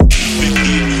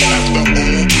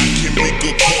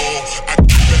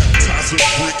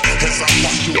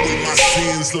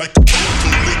It's like a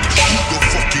Catholic, the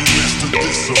fucking master.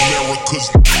 This America's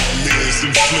man's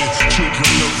and Flint.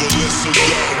 Children of a lesser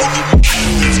God. When your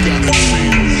it's got a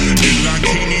sin. And I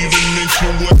can't even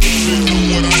mention what I spend or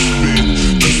what I spend.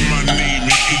 Cause my name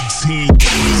in 18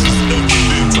 this is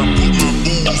evidence. I put my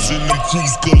booze in them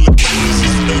cruise collection. This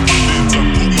is evidence. I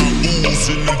put my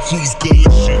booze in them cruise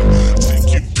collection.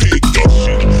 Take your pick,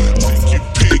 shit. Take your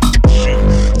pick, shit.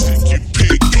 Take your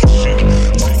pick, shit.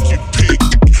 Take your pick.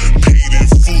 Paid in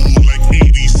full like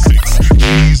 86.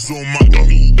 Keys on my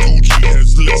new Gucci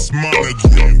has less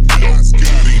monogram. God's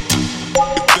got it.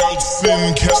 Without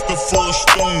sin, cast the first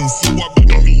stone. So I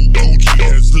bet new Gucci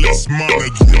has less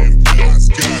monogram. God's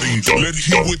got it. Let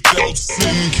he without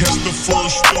sin cast the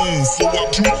first stone. So I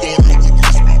you thought I would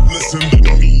miss my blessing.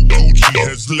 The new Gucci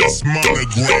has less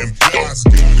monogram. God's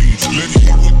got it. Let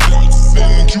he without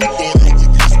sin. You thought I would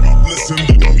miss my blessing.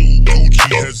 The new Gucci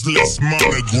has less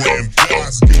monogram.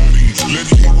 God's got it. Let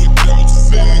he without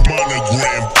sin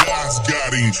monogram. God's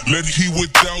got it. Let he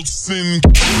without sin.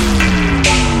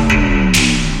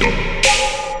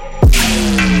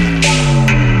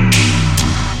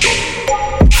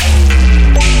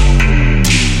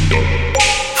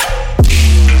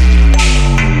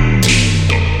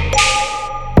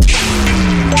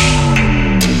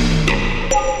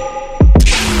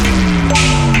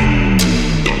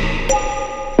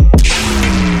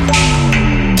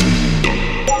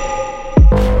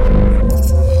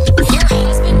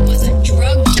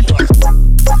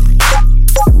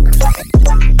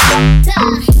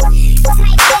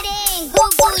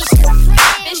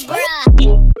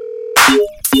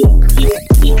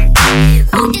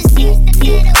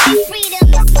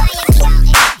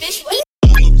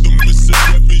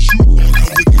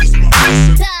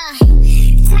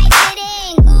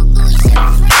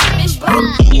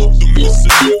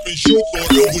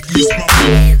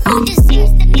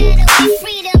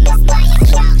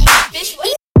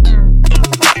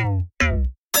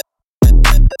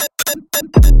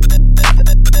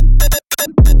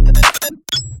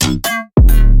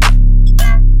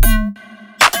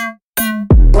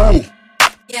 Boom.